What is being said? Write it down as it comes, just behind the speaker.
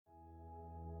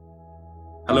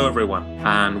Hello everyone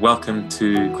and welcome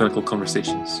to Clinical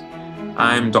Conversations.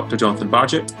 I'm Dr. Jonathan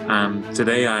Bargett and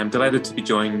today I'm delighted to be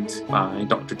joined by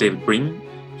Dr. David Breen.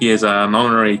 He is an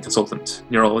honorary consultant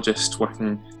neurologist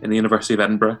working in the University of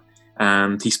Edinburgh,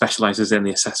 and he specialises in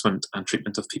the assessment and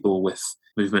treatment of people with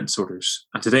movement disorders.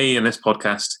 And today in this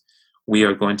podcast we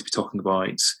are going to be talking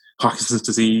about Parkinson's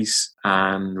disease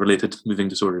and related moving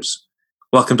disorders.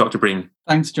 Welcome, Dr. Breen.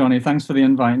 Thanks, Johnny. Thanks for the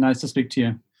invite. Nice to speak to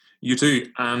you. You too.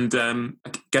 And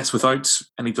I guess without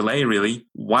any delay, really,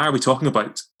 why are we talking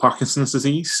about Parkinson's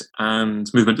disease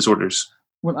and movement disorders?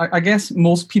 Well, I guess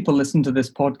most people listening to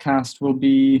this podcast will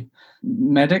be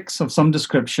medics of some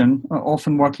description,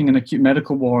 often working in acute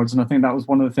medical wards. And I think that was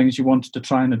one of the things you wanted to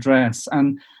try and address.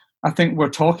 And I think we're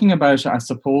talking about it, I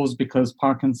suppose, because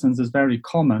Parkinson's is very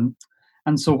common.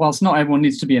 And so whilst not everyone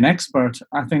needs to be an expert,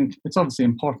 I think it's obviously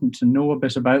important to know a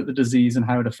bit about the disease and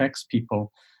how it affects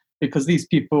people, because these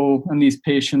people and these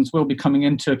patients will be coming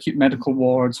into acute medical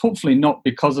wards, hopefully not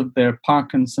because of their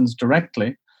Parkinson's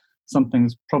directly.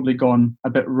 Something's probably gone a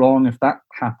bit wrong if that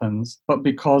happens, but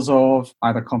because of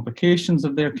either complications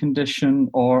of their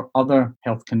condition or other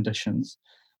health conditions.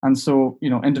 And so,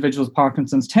 individuals with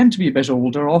Parkinson's tend to be a bit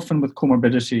older, often with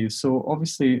comorbidities. So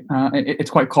obviously,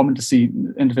 it's quite common to see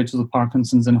individuals with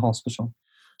Parkinson's in hospital.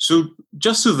 So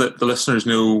just so that the listeners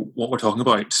know what we're talking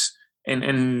about,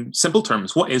 in simple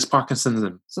terms, what is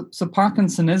Parkinsonism? So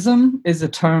Parkinsonism is a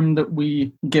term that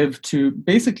we give to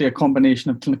basically a combination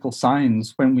of clinical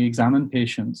signs when we examine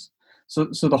patients. So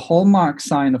the hallmark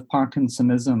sign of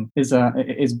Parkinsonism is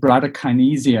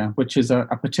bradykinesia, which is a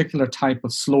particular type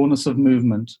of slowness of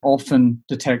movement, often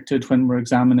detected when we're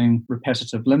examining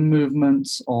repetitive limb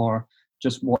movements or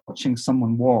just watching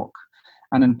someone walk.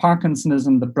 And in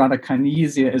Parkinsonism, the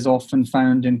bradykinesia is often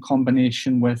found in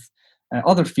combination with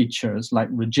other features like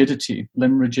rigidity,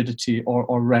 limb rigidity,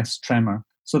 or rest tremor.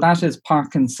 So that is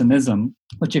Parkinsonism,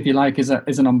 which, if you like, is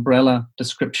an umbrella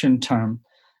description term,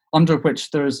 under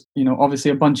which there's,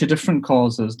 obviously a bunch of different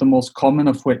causes, the most common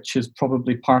of which is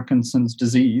probably Parkinson's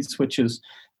disease, which is,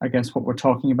 I guess, what we're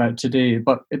talking about today.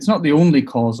 But it's not the only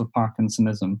cause of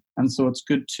Parkinsonism. And so it's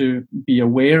good to be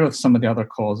aware of some of the other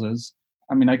causes.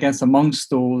 I guess amongst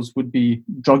those would be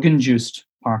drug-induced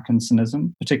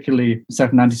Parkinsonism, particularly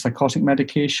certain antipsychotic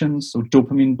medications, so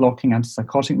dopamine-blocking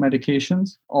antipsychotic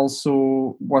medications.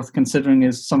 Also worth considering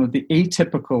is some of the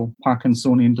atypical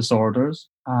Parkinsonian disorders.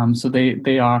 So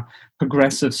they are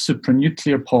progressive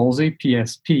supranuclear palsy,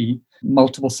 PSP,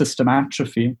 multiple system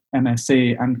atrophy,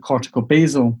 MSA, and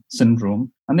corticobasal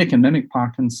syndrome. And they can mimic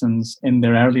Parkinson's in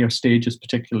their earlier stages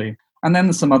particularly. And then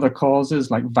there's some other causes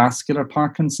like vascular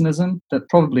Parkinsonism that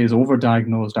probably is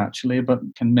overdiagnosed actually, but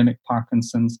can mimic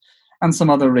Parkinson's, and some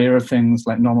other rarer things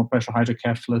like normal pressure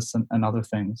hydrocephalus and other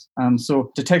things.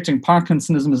 So detecting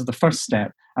Parkinsonism is the first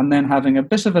step, and then having a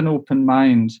bit of an open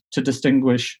mind to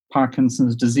distinguish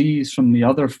Parkinson's disease from the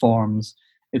other forms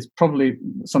is probably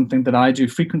something that I do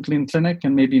frequently in clinic,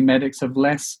 and maybe medics have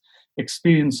less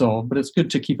experience of, but it's good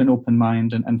to keep an open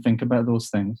mind and think about those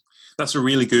things. That's a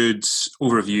really good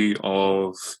overview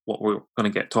of what we're going to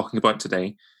get talking about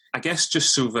today. I guess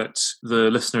just so that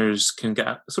the listeners can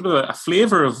get sort of a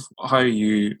flavour of how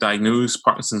you diagnose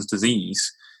Parkinson's disease,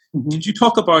 Could you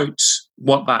talk about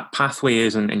what that pathway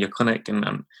is in your clinic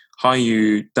and how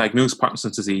you diagnose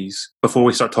Parkinson's disease before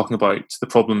we start talking about the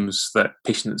problems that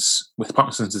patients with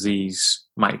Parkinson's disease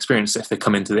might experience if they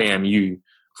come into the AMU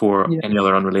for any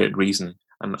other unrelated reason?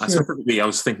 And specifically, I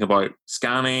was thinking about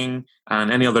scanning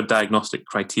and any other diagnostic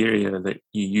criteria that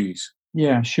you use.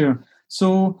 Yeah, sure.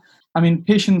 So,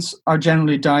 patients are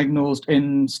generally diagnosed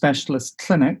in specialist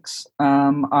clinics,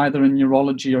 either in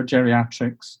neurology or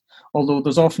geriatrics, although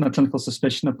there's often a clinical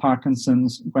suspicion of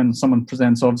Parkinson's when someone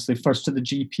presents, obviously, first to the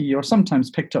GP or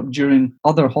sometimes picked up during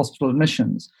other hospital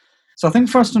admissions. So I think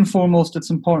first and foremost,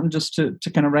 it's important just to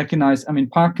kind of recognize,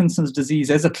 Parkinson's disease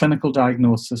is a clinical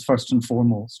diagnosis first and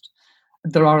foremost.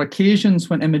 There are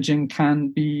occasions when imaging can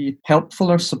be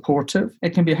helpful or supportive.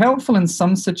 It can be helpful in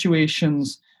some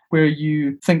situations where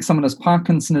you think someone has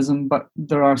Parkinsonism, but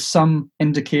there are some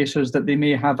indicators that they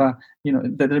may have that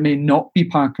there may not be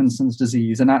Parkinson's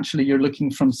disease, and actually you're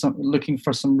looking for some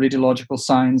radiological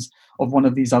signs of one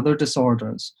of these other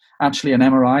disorders. Actually, an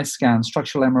MRI scan,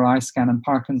 structural MRI scan, in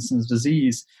Parkinson's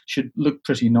disease should look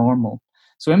pretty normal.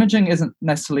 So imaging isn't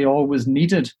necessarily always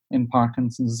needed in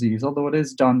Parkinson's disease, although it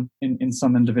is done in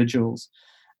some individuals.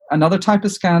 Another type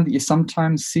of scan that you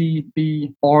sometimes see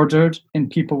be ordered in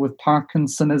people with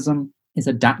Parkinsonism is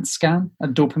a DAT scan, a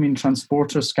dopamine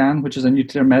transporter scan, which is a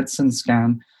nuclear medicine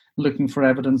scan, looking for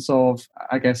evidence of,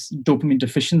 dopamine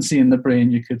deficiency in the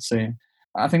brain, you could say.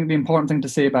 I think the important thing to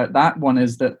say about that one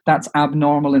is that that's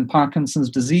abnormal in Parkinson's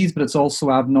disease, but it's also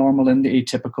abnormal in the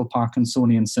atypical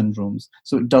Parkinsonian syndromes.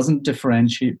 So it doesn't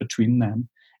differentiate between them.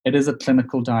 It is a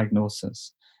clinical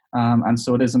diagnosis. And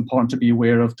so it is important to be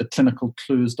aware of the clinical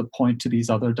clues that point to these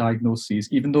other diagnoses,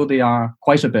 even though they are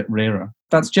quite a bit rarer.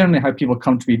 That's generally how people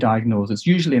come to be diagnosed. It's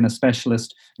usually in a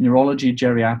specialist neurology,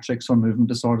 geriatrics, or movement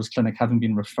disorders clinic, having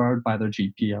been referred by their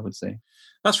GP, I would say.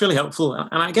 That's really helpful.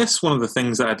 And I guess one of the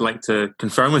things that I'd like to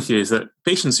confirm with you is that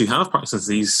patients who have Parkinson's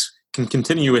disease can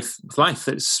continue with life.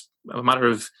 It's a matter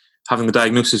of having the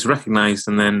diagnosis recognised,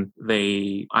 and then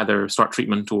they either start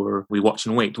treatment or we watch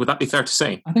and wait. Would that be fair to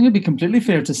say? I think it'd be completely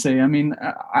fair to say. I mean,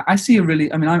 I see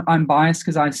I'm biased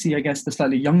because I see, I guess, the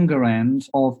slightly younger end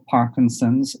of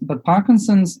Parkinson's, but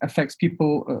Parkinson's affects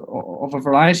people of a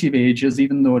variety of ages,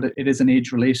 even though it is an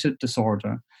age-related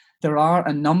disorder. There are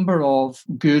a number of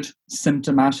good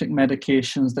symptomatic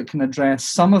medications that can address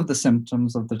some of the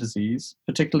symptoms of the disease,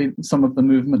 particularly some of the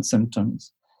movement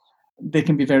symptoms. They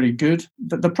can be very good.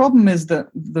 The problem is that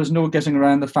there's no getting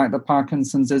around the fact that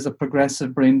Parkinson's is a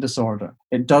progressive brain disorder.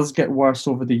 It does get worse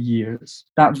over the years.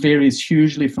 That varies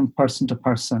hugely from person to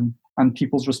person, and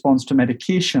people's response to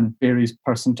medication varies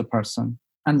person to person.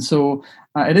 And so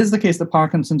it is the case that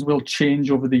Parkinson's will change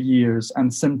over the years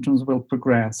and symptoms will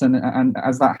progress. And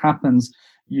as that happens,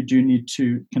 you do need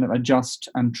to kind of adjust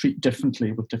and treat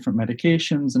differently with different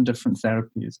medications and different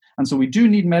therapies. And so we do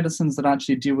need medicines that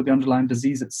actually deal with the underlying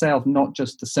disease itself, not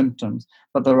just the symptoms.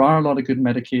 But there are a lot of good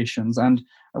medications. And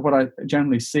what I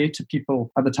generally say to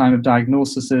people at the time of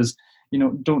diagnosis is,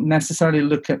 don't necessarily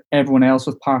look at everyone else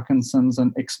with Parkinson's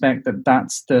and expect that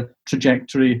that's the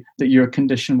trajectory that your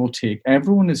condition will take.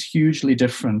 Everyone is hugely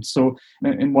different. So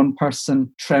in one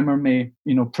person, tremor may,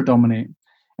 predominate.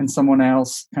 In someone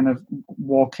else, kind of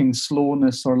walking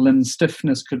slowness or limb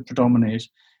stiffness could predominate.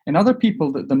 In other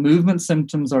people, the movement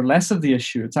symptoms are less of the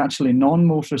issue. It's actually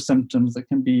non-motor symptoms that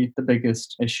can be the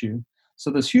biggest issue. So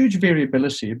there's huge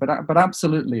variability, but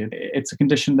absolutely, it's a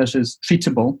condition that is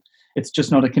treatable. It's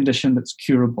just not a condition that's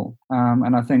curable.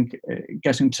 And I think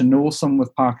getting to know someone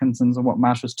with Parkinson's and what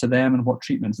matters to them and what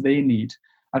treatments they need,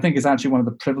 I think is actually one of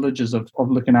the privileges of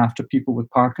looking after people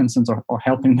with Parkinson's or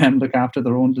helping them look after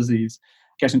their own disease.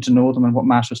 Getting to know them and what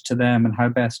matters to them and how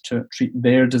best to treat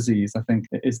their disease, I think,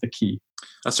 is the key.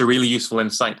 That's a really useful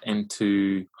insight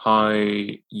into how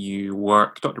you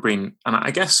work, Dr. Breen. And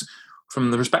I guess from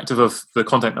the perspective of the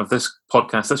content of this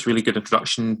podcast, that's a really good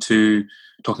introduction to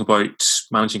talking about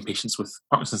managing patients with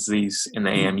Parkinson's disease in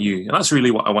the AMU. And that's really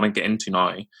what I want to get into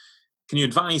now. Can you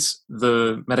advise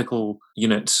the medical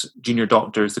unit, junior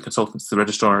doctors, the consultants, the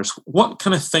registrars, what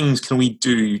kind of things can we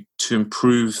do to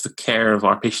improve the care of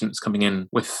our patients coming in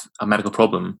with a medical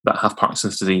problem that have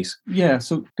Parkinson's disease? Yeah,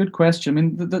 so good question. I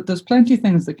mean, there's plenty of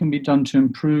things that can be done to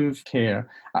improve care.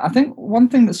 I think one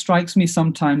thing that strikes me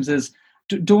sometimes is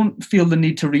don't feel the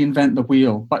need to reinvent the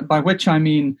wheel, by which I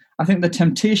mean, I think the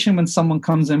temptation when someone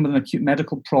comes in with an acute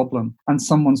medical problem and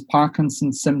someone's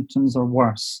Parkinson's symptoms are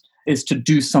worse is to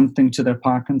do something to their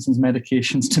Parkinson's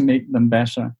medications to make them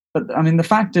better. But I mean, the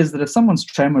fact is that if someone's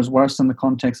tremor is worse in the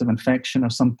context of infection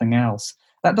or something else,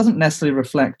 that doesn't necessarily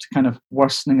reflect kind of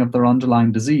worsening of their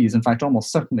underlying disease. In fact,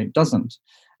 almost certainly it doesn't.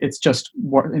 It's just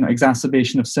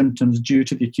exacerbation of symptoms due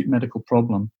to the acute medical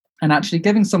problem. And actually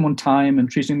giving someone time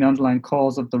and treating the underlying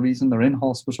cause of the reason they're in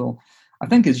hospital, I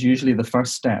think is usually the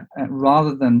first step,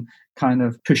 rather than kind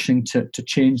of pushing to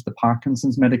change the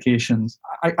Parkinson's medications.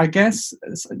 I guess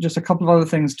just a couple of other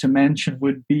things to mention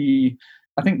would be,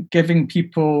 I think giving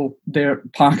people their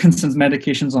Parkinson's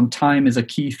medications on time is a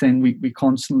key thing. We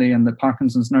constantly, and the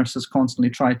Parkinson's nurses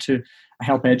constantly try to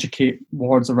help educate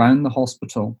wards around the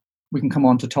hospital. We can come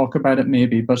on to talk about it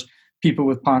maybe, but people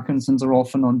with Parkinson's are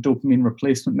often on dopamine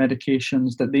replacement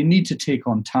medications that they need to take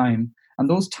on time. And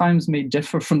those times may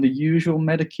differ from the usual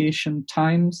medication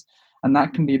times, and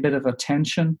that can be a bit of a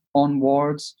tension on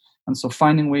wards. And so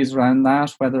finding ways around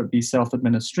that, whether it be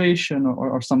self-administration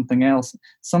or something else,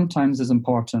 sometimes is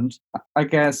important. I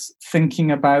guess thinking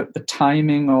about the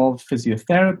timing of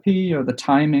physiotherapy or the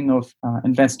timing of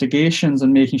investigations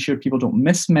and making sure people don't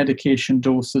miss medication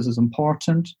doses is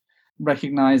important.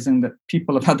 Recognizing that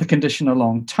people have had the condition a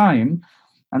long time,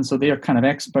 and so they are kind of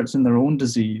experts in their own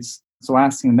disease. So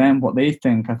asking them what they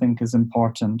think, I think, is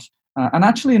important. And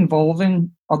actually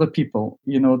involving other people,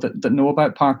 that know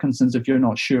about Parkinson's if you're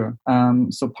not sure.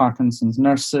 So Parkinson's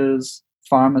nurses,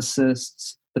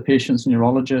 pharmacists, the patient's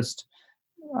neurologist.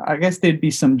 I guess there'd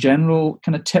be some general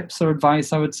kind of tips or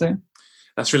advice, I would say.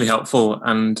 That's really helpful.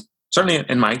 And certainly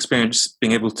in my experience,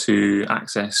 being able to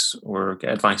access or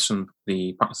get advice from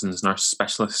the Parkinson's nurse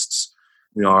specialists,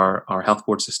 our health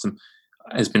board system,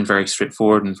 has been very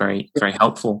straightforward and very, very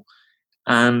helpful.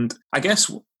 And I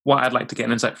guess what I'd like to get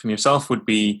an insight from yourself would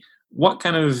be, what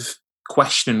kind of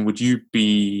question would you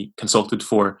be consulted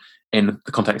for in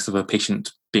the context of a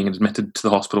patient being admitted to the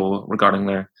hospital regarding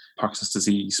their Parkinson's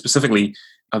disease? Specifically,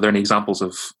 are there any examples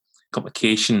of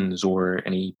complications or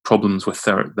any problems with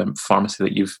the pharmacy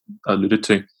that you've alluded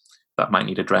to that might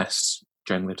need addressed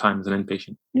during their time as an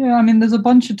inpatient? Yeah, I mean, there's a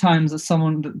bunch of times that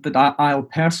someone that I'll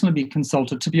personally be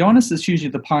consulted. To be honest, it's usually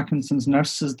the Parkinson's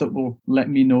nurses that will let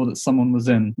me know that someone was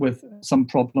in with some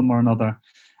problem or another.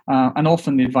 And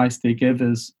often the advice they give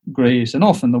is great. And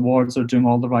often the wards are doing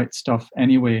all the right stuff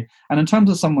anyway. And in terms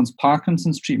of someone's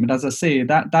Parkinson's treatment, as I say,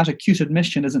 that acute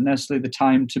admission isn't necessarily the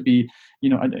time to be,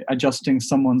 adjusting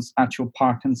someone's actual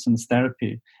Parkinson's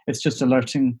therapy. It's just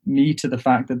alerting me to the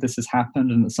fact that this has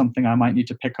happened and it's something I might need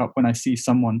to pick up when I see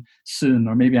someone soon,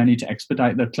 or maybe I need to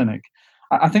expedite their clinic.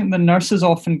 I think the nurses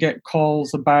often get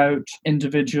calls about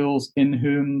individuals in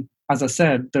whom, as I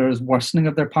said, there is worsening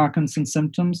of their Parkinson's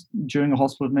symptoms during a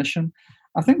hospital admission.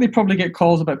 I think they probably get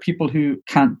calls about people who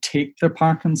can't take their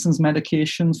Parkinson's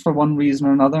medications for one reason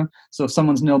or another. So if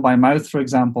someone's nil by mouth, for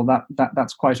example,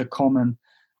 that's quite a common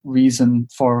reason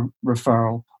for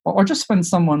referral. Or just when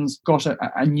someone's got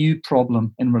a new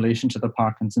problem in relation to their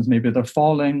Parkinson's. Maybe they're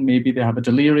falling, maybe they have a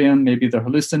delirium, maybe they're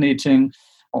hallucinating,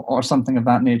 or something of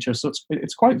that nature. So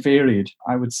it's quite varied,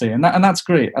 I would say, and that's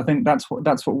great. I think that's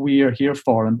what we are here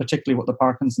for, and particularly what the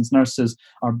Parkinson's nurses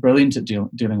are brilliant at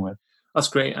dealing with. That's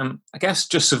great. And I guess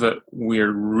just so that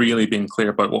we're really being clear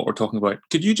about what we're talking about,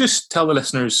 could you just tell the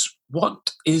listeners,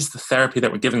 what is the therapy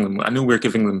that we're giving them? I know we're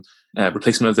giving them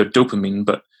replacement of their dopamine,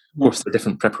 but of course there are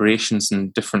different preparations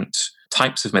and different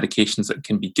types of medications that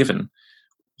can be given.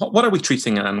 What are we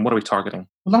treating and what are we targeting?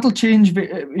 Well, that'll change,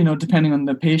 depending on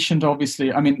the patient,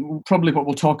 obviously. I mean, probably what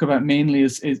we'll talk about mainly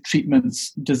is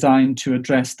treatments designed to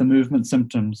address the movement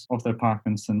symptoms of their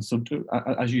Parkinson's. So,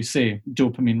 as you say,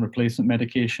 dopamine replacement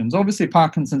medications. Obviously,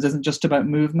 Parkinson's isn't just about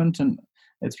movement, and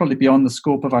it's probably beyond the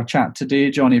scope of our chat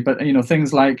today, Johnny, but,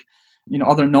 things like,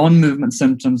 other non-movement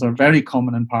symptoms are very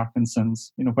common in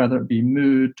Parkinson's, whether it be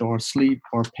mood or sleep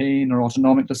or pain or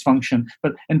autonomic dysfunction.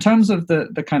 But in terms of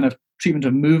the kind of treatment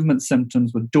of movement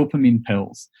symptoms with dopamine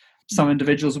pills, some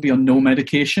individuals will be on no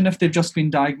medication if they've just been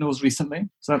diagnosed recently.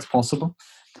 So that's possible.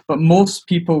 But most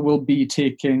people will be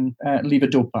taking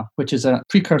levodopa, which is a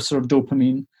precursor of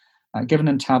dopamine, given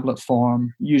in tablet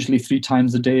form, usually 3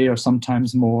 times a day or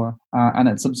sometimes more, and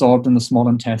it's absorbed in the small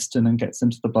intestine and gets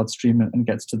into the bloodstream and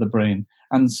gets to the brain.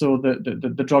 And so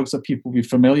the drugs that people will be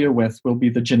familiar with will be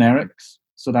the generics,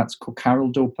 so that's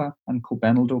cocaryldopa and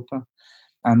cobeneldopa,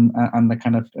 and the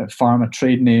kind of pharma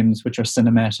trade names, which are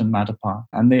Sinemet and Madapar.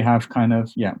 And they have kind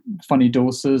of, funny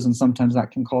doses, and sometimes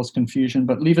that can cause confusion.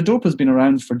 But levodopa has been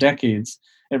around for decades.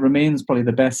 It remains probably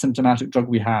the best symptomatic drug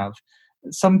we have.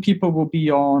 Some people will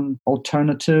be on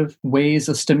alternative ways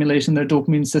of stimulating their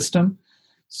dopamine system.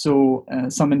 So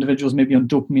some individuals may be on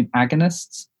dopamine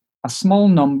agonists, a small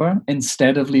number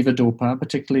instead of levodopa,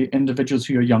 particularly individuals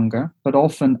who are younger, but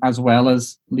often as well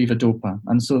as levodopa.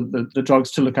 And so the drugs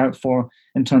to look out for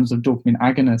in terms of dopamine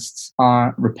agonists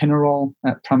are ropinirole,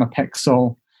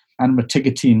 pramipexole, and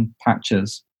rotigotine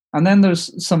patches. And then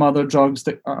there's some other drugs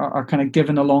that are kind of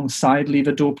given alongside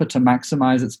levodopa to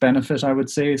maximize its benefit, I would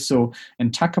say. So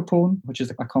entacapone, which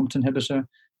is a COMT inhibitor,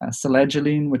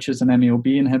 selegiline, which is an MAOB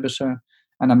inhibitor,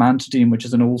 and amantadine, which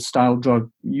is an old-style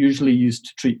drug usually used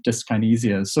to treat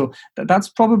dyskinesias. So that's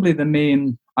probably the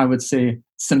main, I would say,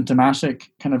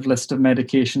 symptomatic kind of list of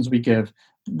medications we give.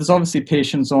 There's obviously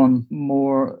patients on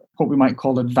more what we might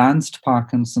call advanced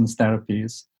Parkinson's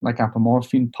therapies, like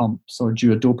apomorphine pumps or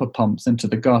duodopa pumps into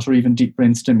the gut, or even deep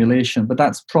brain stimulation. But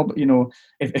that's probably,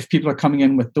 if people are coming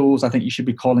in with those, I think you should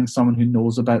be calling someone who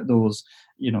knows about those,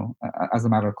 as a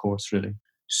matter of course, really.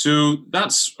 So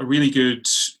that's a really good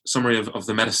summary of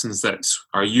the medicines that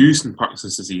are used in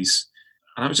Parkinson's disease.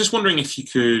 And I was just wondering if you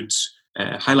could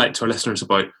highlight to our listeners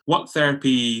about what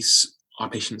therapies our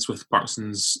patients with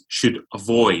Parkinson's should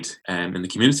avoid in the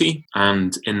community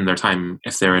and in their time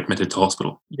if they're admitted to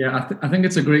hospital. Yeah, I think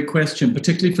it's a great question,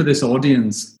 particularly for this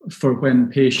audience, for when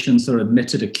patients are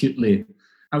admitted acutely.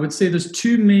 I would say there's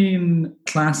 2 main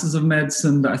classes of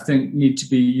medicine that I think need to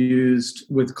be used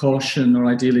with caution, or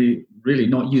ideally really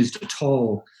not used at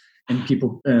all in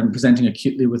people presenting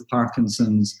acutely with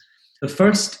Parkinson's. The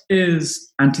first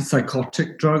is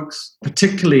antipsychotic drugs,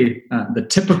 particularly the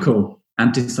typical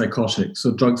antipsychotics,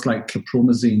 so drugs like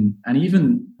chlorpromazine, and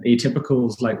even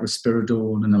atypicals like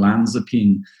risperidone and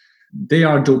olanzapine. They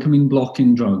are dopamine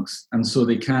blocking drugs, and so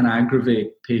they can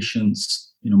aggravate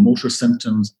patients' motor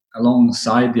symptoms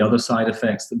alongside the other side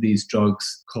effects that these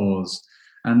drugs cause.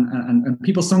 And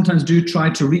people sometimes do try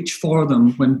to reach for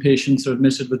them when patients are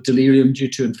admitted with delirium due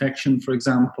to infection, for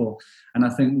example. And I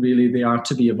think really they are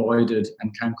to be avoided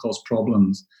and can cause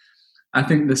problems. I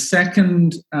think the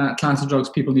second class of drugs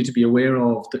people need to be aware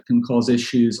of that can cause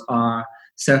issues are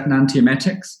certain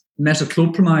antiemetics.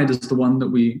 Metoclopramide is the one that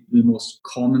we most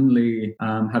commonly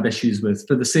have issues with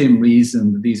for the same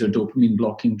reason that these are dopamine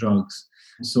blocking drugs.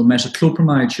 So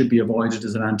metoclopramide should be avoided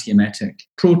as an antiemetic.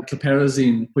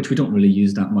 Prochlorperazine, which we don't really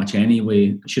use that much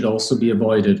anyway, should also be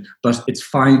avoided, but it's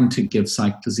fine to give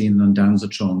cyclizine and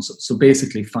ondansetron. So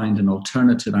basically find an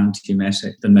alternative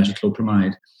antiemetic than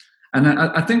metoclopramide. And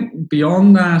I think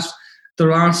beyond that,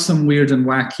 there are some weird and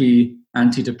wacky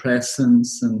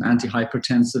antidepressants and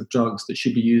antihypertensive drugs that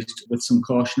should be used with some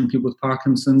caution in people with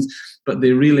Parkinson's, but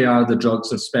they really are the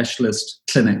drugs of specialist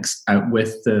clinics out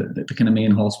with the kind of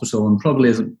main hospital, and probably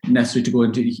isn't necessary to go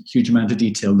into a huge amount of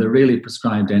detail. They're really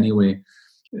prescribed anyway.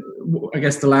 I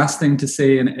guess the last thing to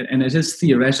say, and it is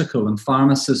theoretical, and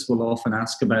pharmacists will often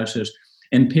ask about it,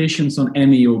 in patients on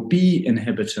MAO-B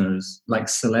inhibitors like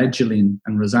selegiline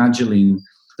and rasagiline,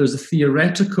 there's a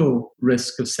theoretical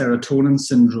risk of serotonin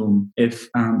syndrome if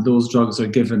those drugs are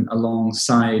given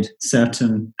alongside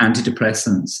certain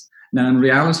antidepressants. Now, in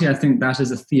reality, I think that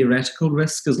is a theoretical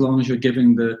risk as long as you're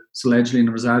giving the selegiline and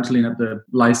rasagiline at the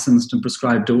licensed and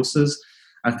prescribed doses.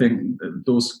 I think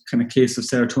those kind of cases of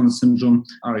serotonin syndrome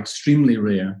are extremely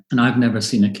rare. And I've never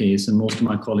seen a case, and most of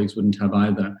my colleagues wouldn't have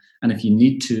either. And if you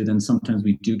need to, then sometimes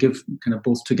we do give kind of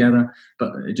both together.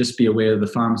 But just be aware the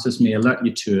pharmacist may alert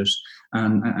you to it.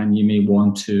 And you may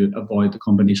want to avoid the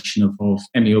combination of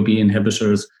MAO-B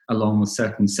inhibitors along with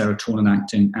certain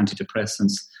serotonin-acting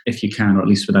antidepressants if you can, or at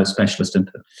least without specialist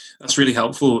input. That's really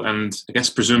helpful. And I guess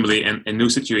presumably in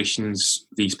those situations,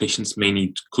 these patients may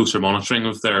need closer monitoring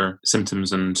of their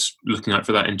symptoms and looking out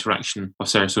for that interaction of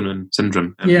serotonin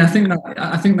syndrome. Yeah,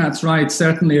 I think that's right.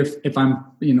 Certainly if I'm,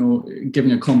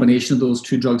 giving a combination of those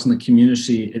two drugs in the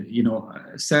community,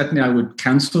 certainly I would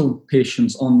counsel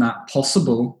patients on that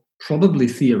possible, probably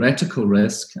theoretical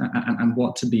risk and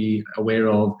what to be aware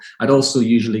of. I'd also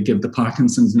usually give the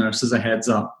Parkinson's nurses a heads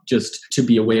up just to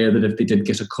be aware that if they did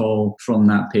get a call from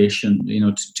that patient,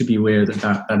 to be aware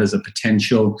that is a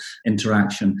potential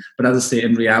interaction. But as I say,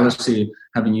 in reality,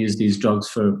 having used these drugs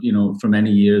for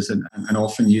many years and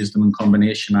often used them in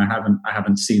combination, I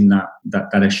haven't seen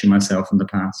that issue myself in the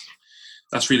past.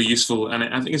 That's really useful. And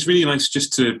I think it's really nice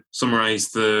just to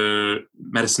summarize the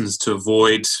medicines to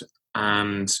avoid.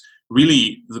 And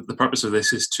really, the purpose of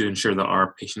this is to ensure that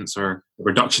our patients are a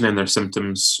reduction in their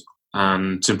symptoms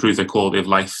and to improve their quality of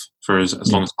life for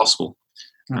as long as possible.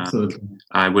 Absolutely.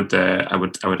 I would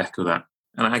echo that.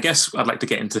 And I guess I'd like to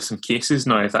get into some cases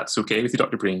now, if that's okay with you,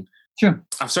 Dr. Breen. Sure.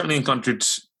 I've certainly encountered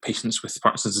patients with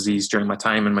Parkinson's disease during my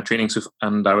time in my training,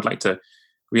 and I would like to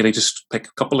really just pick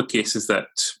a couple of cases that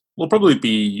will probably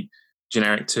be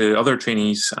generic to other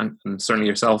trainees and certainly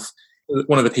yourself.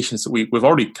 One of the patients that we've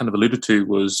already kind of alluded to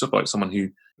was about someone who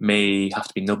may have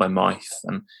to be nil by mouth,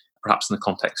 and perhaps in the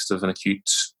context of an acute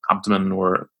abdomen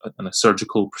or a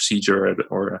surgical procedure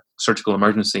or a surgical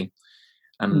emergency.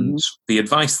 And the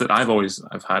advice that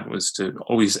I've had was to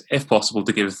always, if possible,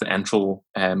 to give the enteral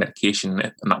medication,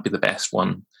 and that'd be the best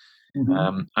one.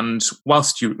 And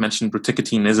whilst you mentioned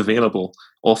roticotine is available,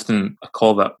 often a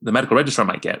call that the medical registrar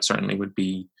might get certainly would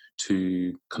be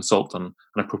to consult on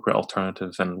an appropriate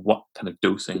alternative and what kind of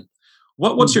dosing.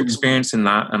 What's your experience in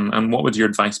that, and what would your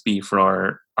advice be for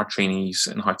our trainees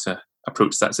and how to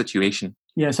approach that situation?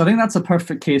 Yes, I think that's a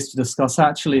perfect case to discuss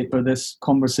actually for this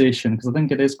conversation, because I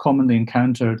think it is commonly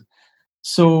encountered.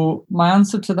 So my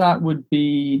answer to that would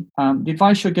be the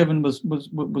advice you're given was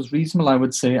reasonable, I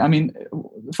would say. I mean,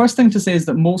 the first thing to say is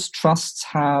that most trusts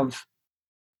have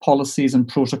policies and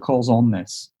protocols on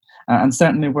this. And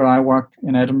certainly where I work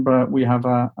in Edinburgh, we have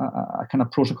a kind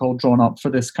of protocol drawn up for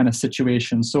this kind of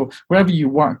situation. So wherever you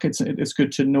work, it's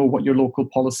good to know what your local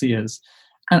policy is.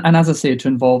 And as I say, to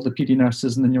involve the PD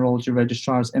nurses and the neurology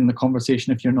registrars in the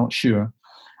conversation if you're not sure.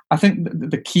 I think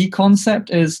the key concept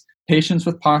is patients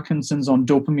with Parkinson's on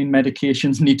dopamine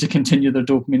medications need to continue their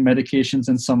dopamine medications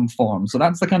in some form. So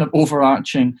that's the kind of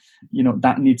overarching,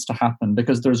 that needs to happen,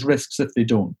 because there's risks if they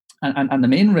don't. And the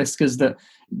main risk is that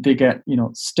they get,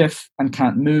 stiff and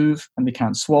can't move, and they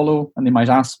can't swallow, and they might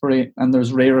aspirate, and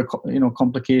there's rarer,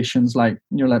 complications like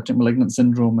neuroleptic malignant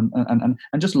syndrome and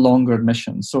just longer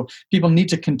admissions. So people need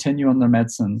to continue on their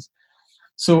medicines.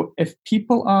 So if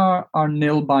people are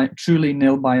truly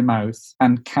nil by mouth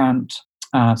and can't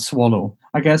swallow,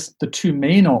 I guess the two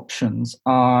main options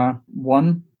are,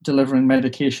 one, delivering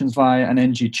medications via an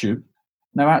NG tube.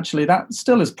 Now, actually, that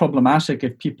still is problematic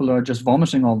if people are just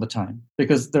vomiting all the time,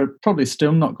 because they're probably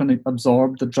still not going to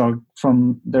absorb the drug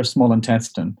from their small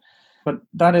intestine. But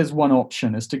that is one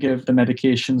option, is to give the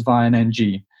medications via an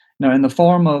NG. Now, in the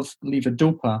form of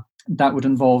levodopa, that would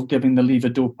involve giving the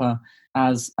levodopa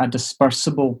as a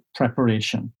dispersible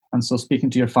preparation. And so speaking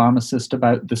to your pharmacist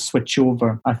about the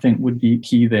switchover, I think, would be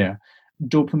key there.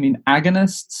 Dopamine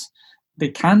agonists, they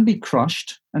can be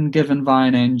crushed and given via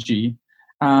an NG,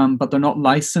 but they're not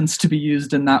licensed to be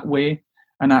used in that way.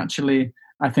 And actually,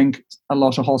 I think a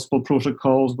lot of hospital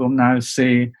protocols will now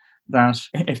say that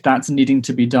if that's needing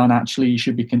to be done, actually you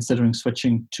should be considering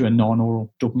switching to a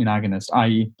non-oral dopamine agonist,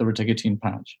 i.e. the rotigotine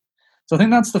patch. So I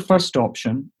think that's the first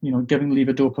option, giving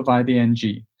levodopa via the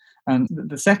NG. And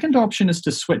the second option is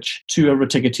to switch to a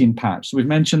rotigotine patch. So we've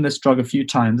mentioned this drug a few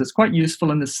times. It's quite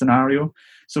useful in this scenario.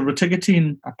 So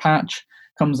rotigotine, a patch,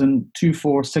 comes in 2,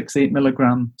 4, 6, 8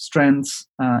 milligram strengths.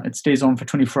 It stays on for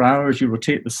 24 hours. You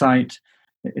rotate the site.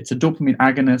 It's a dopamine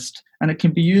agonist, and it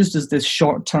can be used as this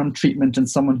short-term treatment in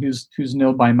someone who's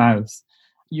nil by mouth.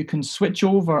 You can switch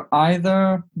over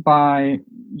either by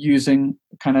using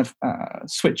kind of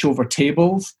switchover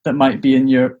tables that might be in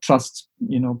your trust's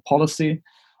policy,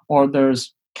 or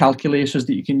there's calculators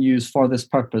that you can use for this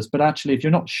purpose. But actually, if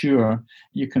you're not sure,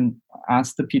 you can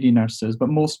ask the PD nurses. But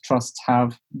most trusts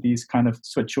have these kind of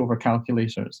switchover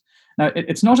calculators. Now,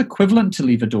 it's not equivalent to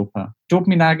levodopa.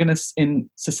 Dopamine agonists in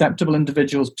susceptible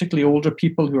individuals, particularly older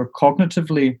people who are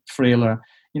cognitively frailer,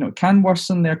 can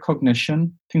worsen their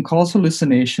cognition, can cause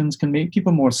hallucinations, can make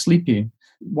people more sleepy.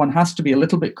 One has to be a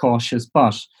little bit cautious,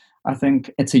 but I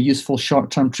think it's a useful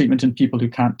short-term treatment in people who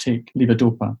can't take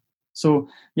levodopa. So,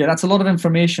 yeah, that's a lot of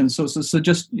information. So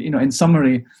just, in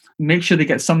summary, make sure they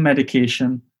get some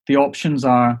medication. The options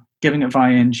are giving it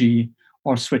via NG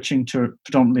or switching to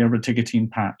predominantly a rotigotine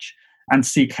patch, and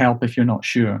seek help if you're not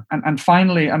sure. And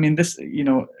finally, I mean, this,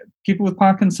 people with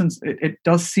Parkinson's, it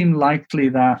does seem likely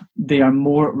that they are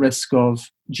more at risk of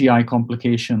GI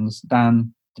complications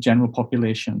than the general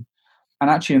population. And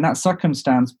actually, in that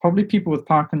circumstance, probably people with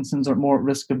Parkinson's are more at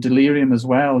risk of delirium as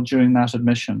well during that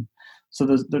admission. So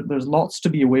there's lots to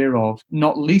be aware of,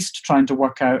 not least trying to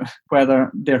work out whether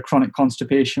their chronic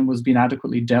constipation was being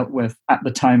adequately dealt with at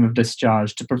the time of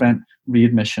discharge to prevent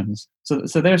readmissions.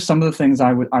 So there's some of the things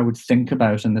I would think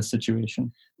about in this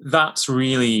situation. That's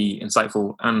really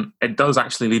insightful. And it does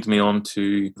actually lead me on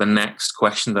to the next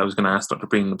question that I was going to ask Dr.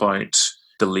 Breen about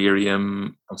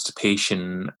delirium,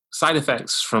 constipation, side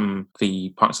effects from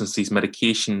the Parkinson's disease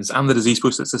medications and the disease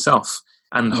process itself,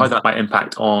 and how that might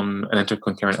impact on an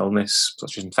interconcurrent illness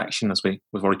such as infection, as we've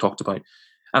already talked about.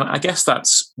 And I guess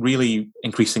that's really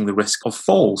increasing the risk of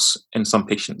falls in some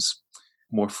patients,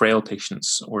 more frail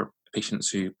patients, or patients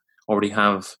who already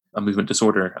have a movement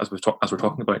disorder, as we're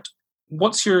talking about.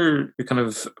 What's your kind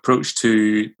of approach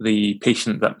to the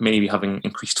patient that may be having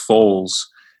increased falls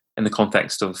in the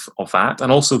context of that,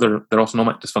 and also their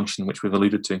autonomic dysfunction, which we've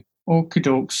alluded to? Okie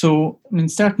doke. So, I mean,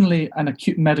 certainly an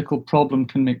acute medical problem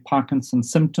can make Parkinson's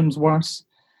symptoms worse.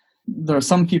 There are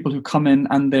some people who come in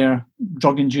and their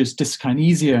drug-induced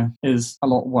dyskinesia is a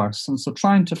lot worse. And so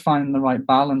trying to find the right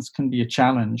balance can be a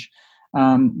challenge.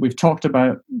 We've talked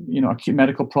about, acute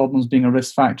medical problems being a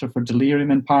risk factor for delirium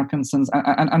in Parkinson's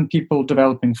and people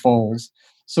developing falls.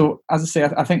 So, as I say,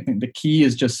 I think the key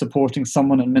is just supporting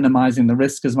someone and minimizing the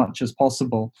risk as much as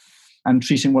possible, and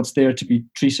treating what's there to be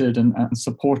treated, and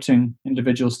supporting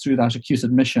individuals through that acute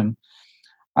admission.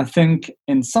 I think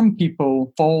in some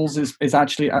people, falls is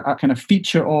actually a kind of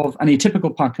feature of an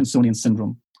atypical Parkinsonian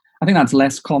syndrome. I think that's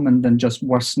less common than just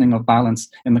worsening of balance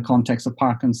in the context of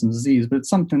Parkinson's disease, but it's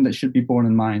something that should be borne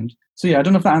in mind. So yeah, I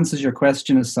don't know if that answers your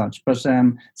question as such, but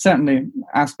certainly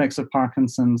aspects of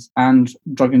Parkinson's and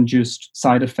drug-induced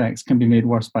side effects can be made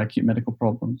worse by acute medical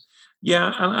problems.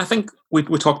 Yeah, and I think we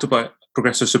talked about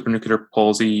progressive supranuclear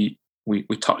palsy. We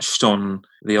touched on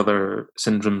the other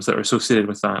syndromes that are associated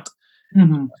with that.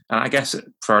 Mm-hmm. And I guess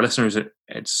for our listeners,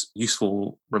 it's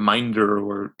useful reminder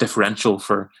or differential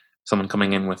for someone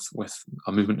coming in with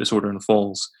a movement disorder and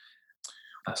falls.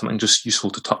 Something just useful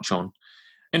to touch on.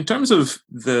 In terms of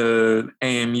the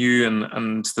AMU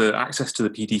and the access to the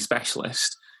PD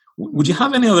specialist, would you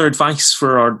have any other advice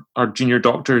for our junior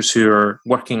doctors who are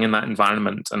working in that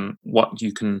environment, and what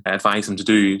you can advise them to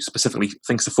do, specifically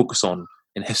things to focus on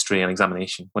in history and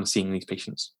examination when seeing these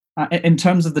patients? In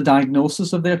terms of the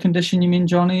diagnosis of their condition, you mean,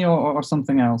 Johnny, or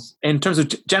something else? In terms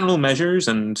of general measures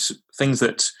and things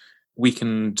that we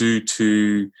can do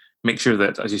to make sure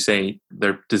that, as you say,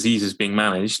 their disease is being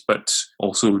managed, but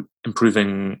also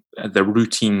improving the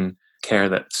routine care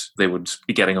that they would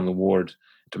be getting on the ward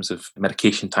terms of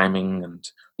medication timing and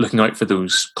looking out for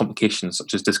those complications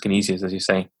such as dyskinesias, as you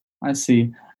say. I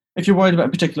see. If you're worried about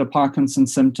a particular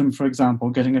Parkinson's symptom, for example,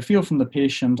 getting a feel from the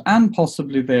patient and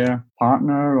possibly their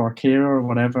partner or carer or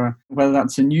whatever, whether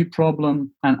that's a new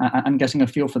problem and getting a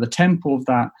feel for the tempo of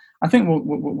that, I think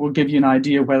we'll give you an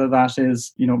idea whether that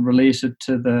is, related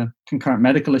to the concurrent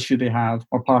medical issue they have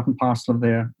or part and parcel of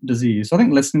their disease. So I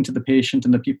think listening to the patient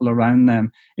and the people around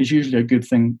them is usually a good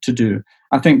thing to do.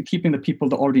 I think keeping the people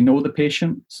that already know the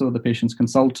patient, so the patient's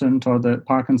consultant or the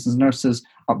Parkinson's nurses,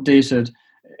 updated,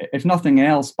 if nothing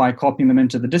else, by copying them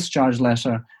into the discharge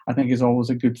letter, I think is always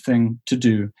a good thing to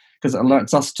do, because it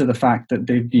alerts us to the fact that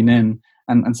they've been in,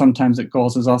 and sometimes it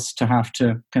causes us to have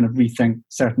to kind of rethink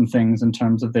certain things in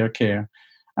terms of their care.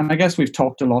 And I guess we've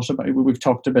talked a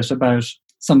bit about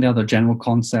some of the other general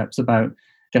concepts about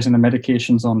getting the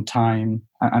medications on time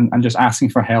and just asking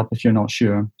for help if you're not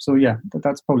sure. So yeah,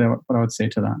 that's probably what I would say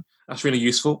to that. That's really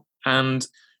useful. And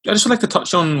I just would like to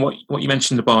touch on what you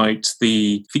mentioned about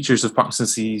the features of Parkinson's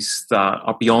disease that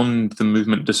are beyond the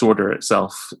movement disorder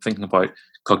itself, thinking about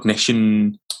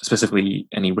cognition, specifically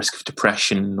any risk of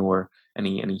depression or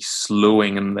any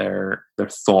slowing in their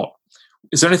thought.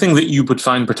 Is there anything that you would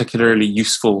find particularly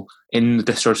useful in the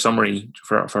discharge summary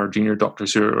for junior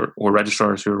doctors or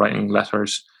registrars who are writing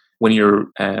letters when you're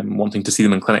wanting to see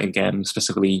them in clinic again,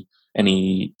 specifically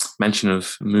any mention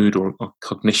of mood or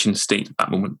cognition state at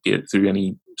that moment, be it through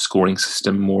any scoring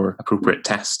system or appropriate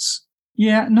tests?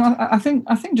 Yeah, no, I think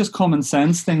just common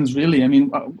sense things, really. I mean,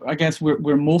 I guess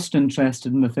we're most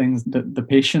interested in the things that the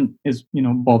patient is,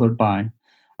 bothered by.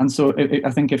 And so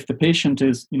I think if the patient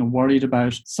is, worried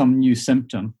about some new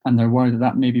symptom and they're worried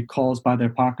that may be caused by their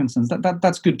Parkinson's,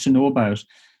 that's good to know about.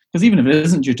 Because even if it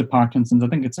isn't due to Parkinson's, I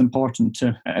think it's important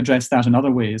to address that in other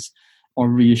ways, or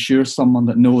reassure someone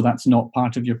that no, that's not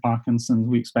part of your Parkinson's.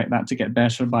 We expect that to get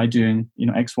better by doing,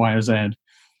 X, Y, or Z.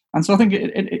 And so I think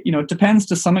it depends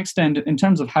to some extent in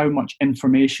terms of how much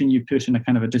information you put in a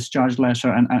kind of a discharge letter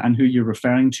and who you're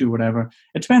referring to, whatever.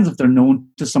 It depends if they're known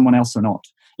to someone else or not.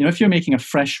 If you're making a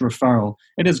fresh referral,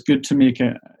 it is good to make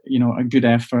a good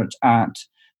effort at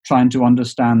trying to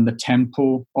understand the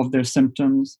tempo of their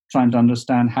symptoms, trying to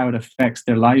understand how it affects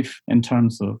their life in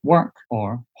terms of work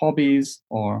or hobbies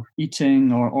or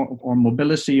eating or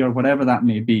mobility or whatever that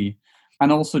may be.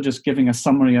 And also just giving a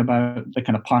summary about the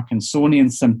kind of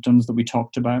Parkinsonian symptoms that we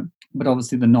talked about, but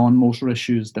obviously the non-motor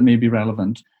issues that may be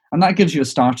relevant. And that gives you a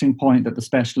starting point that the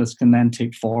specialist can then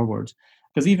take forward.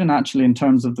 Because even actually in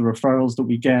terms of the referrals that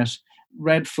we get,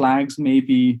 red flags may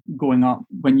be going up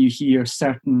when you hear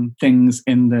certain things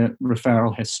in the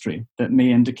referral history that may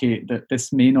indicate that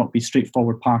this may not be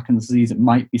straightforward Parkinson's disease, it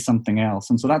might be something else.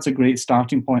 And so that's a great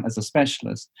starting point as a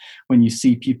specialist when you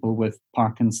see people with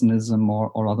Parkinsonism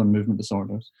or other movement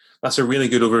disorders. That's a really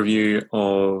good overview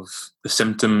of the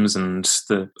symptoms and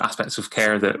the aspects of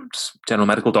care that general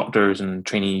medical doctors and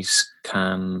trainees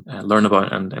can learn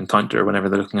about and encounter whenever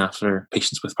they're looking after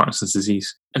patients with Parkinson's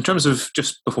disease. In terms of,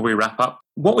 just before we wrap up,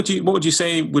 what would you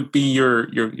say would be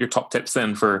your top tips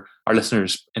then for our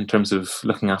listeners in terms of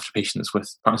looking after patients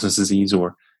with Parkinson's disease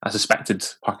or a suspected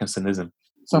Parkinsonism?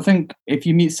 So I think if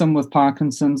you meet someone with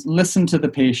Parkinson's, listen to the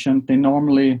patient. They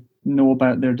normally know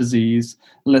about their disease.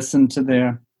 Listen to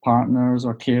their partners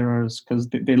or carers because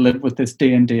they live with this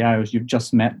day in, day out. You've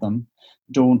just met them.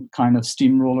 Don't kind of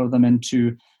steamroller them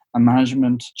into a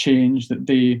management change that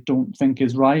they don't think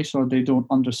is right or they don't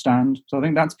understand. So I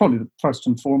think that's probably the first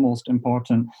and foremost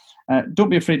important. Don't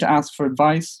be afraid to ask for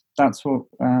advice. That's what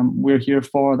we're here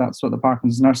for. That's what the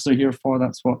Parkinson's nurses are here for.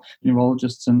 That's what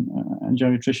neurologists and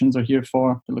geriatricians are here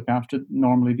for, to look after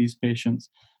normally these patients.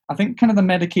 I think kind of the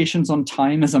medications on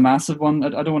time is a massive one.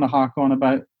 I don't want to hark on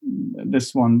about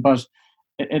this one, but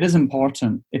it is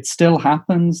important. It still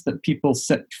happens that people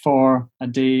sit for a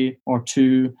day or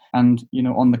two and,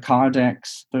 on the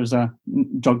Cardex, there's a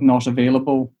drug not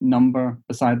available number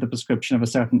beside the prescription of a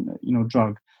certain,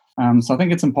 drug. So I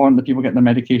think it's important that people get their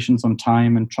medications on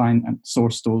time and try and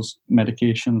source those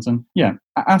medications. And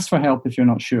ask for help if you're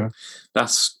not sure.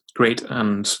 That's great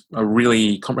and a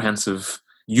really comprehensive,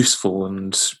 useful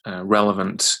and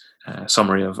relevant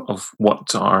summary of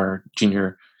what our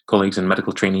junior colleagues and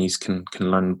medical trainees can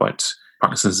learn about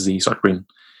Parkinson's disease, Dr. Breen.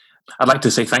 I'd like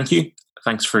to say thank you.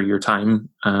 Thanks for your time,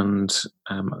 and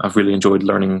I've really enjoyed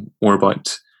learning more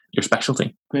about your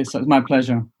specialty. Great, so it's my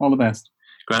pleasure. All the best.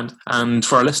 Grand. And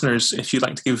for our listeners, if you'd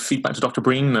like to give feedback to Dr.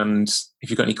 Breen and if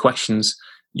you've got any questions,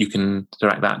 you can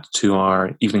direct that to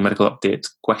our Evening Medical Update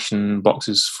question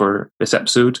boxes for this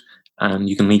episode, and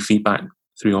you can leave feedback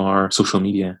through our social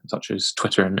media, such as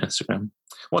Twitter and Instagram.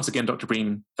 Once again, Dr.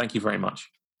 Breen, thank you very much.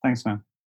 Thanks, man.